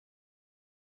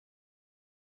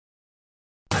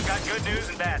got good news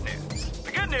and bad news.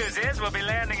 The good news is we'll be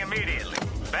landing immediately.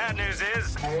 Bad news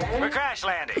is we're crash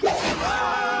landing.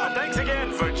 Thanks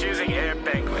again for choosing Air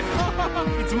Penguin.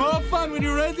 It's more fun when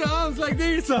you raise your arms like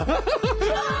this. I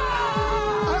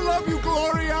love you,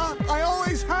 Gloria. I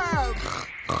always have.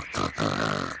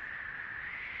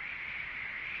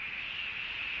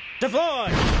 Deploy!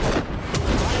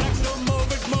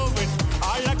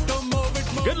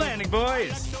 Good landing,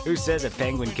 boys. Who says a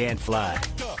penguin can't fly?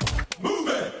 Move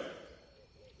it!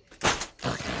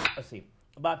 Let's see.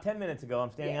 About 10 minutes ago,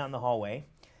 I'm standing out in the hallway,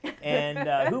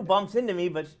 and who bumps into me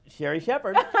but Sherri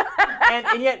Shepherd?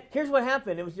 and yet, here's what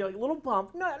happened. It was like a little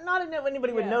bump. Not enough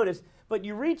anybody would notice, but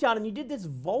you reach out and you did this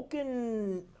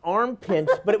Vulcan arm pinch,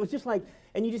 but it was just like,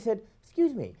 and you just said,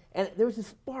 "Excuse me," and there was a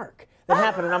spark that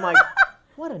happened, and I'm like,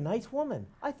 what a nice woman.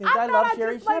 I think I love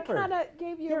Sherri Shepherd.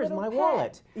 Here's my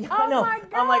wallet. Yeah, oh no, my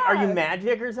God. I'm like, are you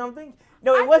magic or something?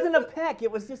 No, it wasn't a peck.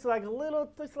 It was just like a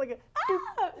little, just like a,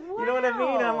 you know what I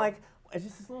mean? And I'm like, it's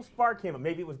just this little spark came up.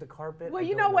 Maybe it was the carpet. Well,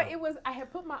 you know what? It was. I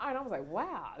had put my arm. I was like,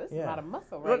 "Wow, this is a lot of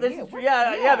muscle right here."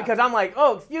 Yeah, because I'm like,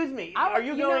 "Oh, excuse me, are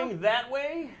you going that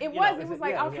way?" It was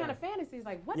like all kind of fantasies.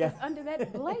 Like, what is under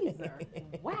that blazer?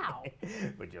 Wow.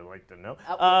 Would you like to know?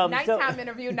 Nighttime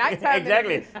interview. Nighttime.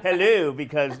 Exactly. Hello,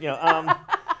 because you know.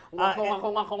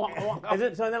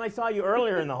 So then I saw you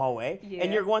earlier in the hallway,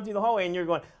 and you're going through the hallway, and you're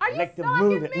going, "I like to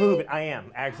move it, move it." I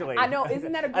am actually. I know,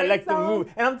 isn't that a great I like song? to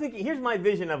move, and I'm thinking, here's my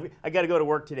vision of, I got to go to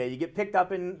work today. You get picked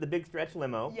up in the big stretch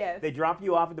limo. Yes. They drop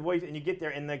you off at the Voice, and you get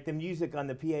there, and like the music on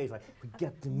the PA is like, "We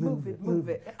got to move it, move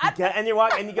it." And you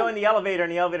walk, and you go in the elevator,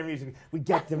 and the elevator music, "We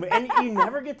got to move," and you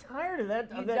never get tired of that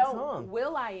song.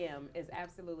 Will.i.am is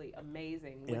absolutely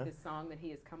amazing with this song that he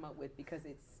has come up with because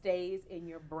it stays in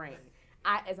your brain.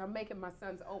 As I'm making my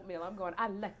son's oatmeal, I'm going, "I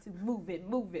like to move it,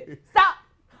 move it. Stop!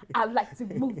 I like to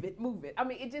move it, move it." I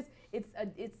mean,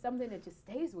 it's something that just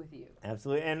stays with you.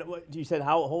 Absolutely. And what you said,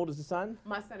 how old is the son?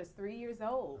 My son is 3 years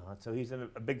old. So he's a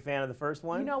big fan of the first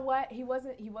one? You know what? He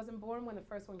wasn't born when the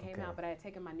first one came out, but I had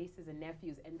taken my nieces and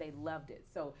nephews, and they loved it.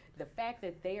 So the fact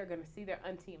that they are going to see their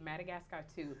auntie in Madagascar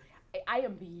too, I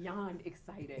am beyond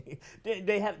excited.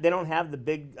 They don't have the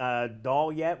big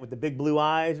doll yet with the big blue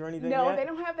eyes or anything No, yet? they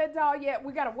don't have that doll yet.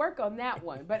 We got to work on that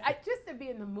one. But just to be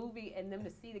in the movie and them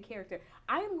to see the character,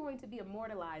 I am going to be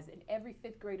immortalized in every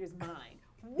fifth grader's mind.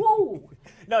 Woo!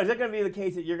 No, is that going to be the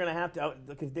case that you're going to have to,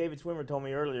 because David Swimmer told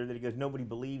me earlier that he goes, nobody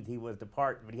believed he was the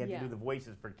part, but he had to do the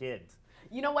voices for kids.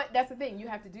 You know what? That's the thing. You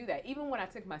have to do that. Even when I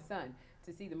took my son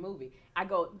to see the movie, I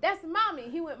go, "That's Mommy."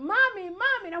 He went, "Mommy,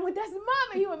 Mommy." And I went, "That's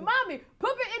Mommy." He went, "Mommy,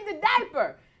 poop it in the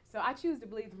diaper." So I choose to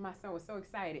believe that my son was so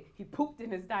excited, he pooped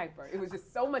in his diaper. It was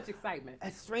just so much excitement.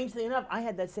 Strangely enough, I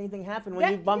had that same thing happen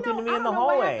when you bumped into me in the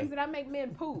hallway. I don't know what happens that I make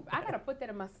men poop. I got to put that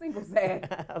in my singles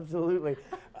ad. Absolutely.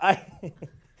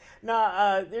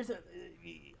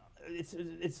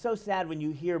 It's so sad when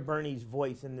you hear Bernie's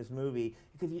voice in this movie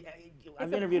because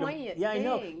I've interviewed him. Yeah, I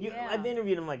know. I've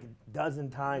interviewed him like a dozen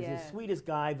times. He's the sweetest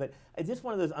guy, but it's just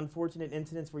one of those unfortunate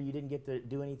incidents where you didn't get to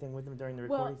do anything with him during the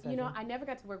recording session. Well, you know, I never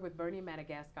got to work with Bernie in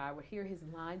Madagascar. I would hear his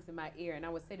lines in my ear, and I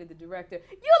would say to the director, "You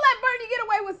let Bernie get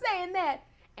away with saying that."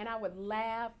 And I would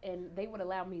laugh, and they would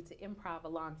allow me to improv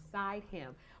alongside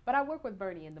him. But I worked with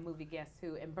Bernie in the movie Guess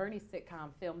Who, and Bernie's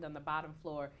sitcom filmed on the bottom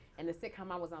floor, and the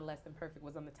sitcom I was on, Less Than Perfect,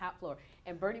 was on the top floor.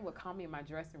 And Bernie would call me in my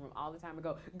dressing room all the time and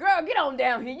go, "Girl, get on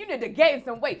down here. You need to gain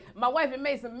some weight. My wife had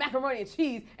made some macaroni and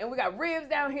cheese, and we got ribs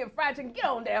down here, fried chicken. Get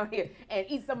on down here and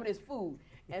eat some of this food."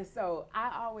 And so I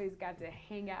always got to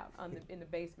hang out in the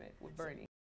basement with Bernie.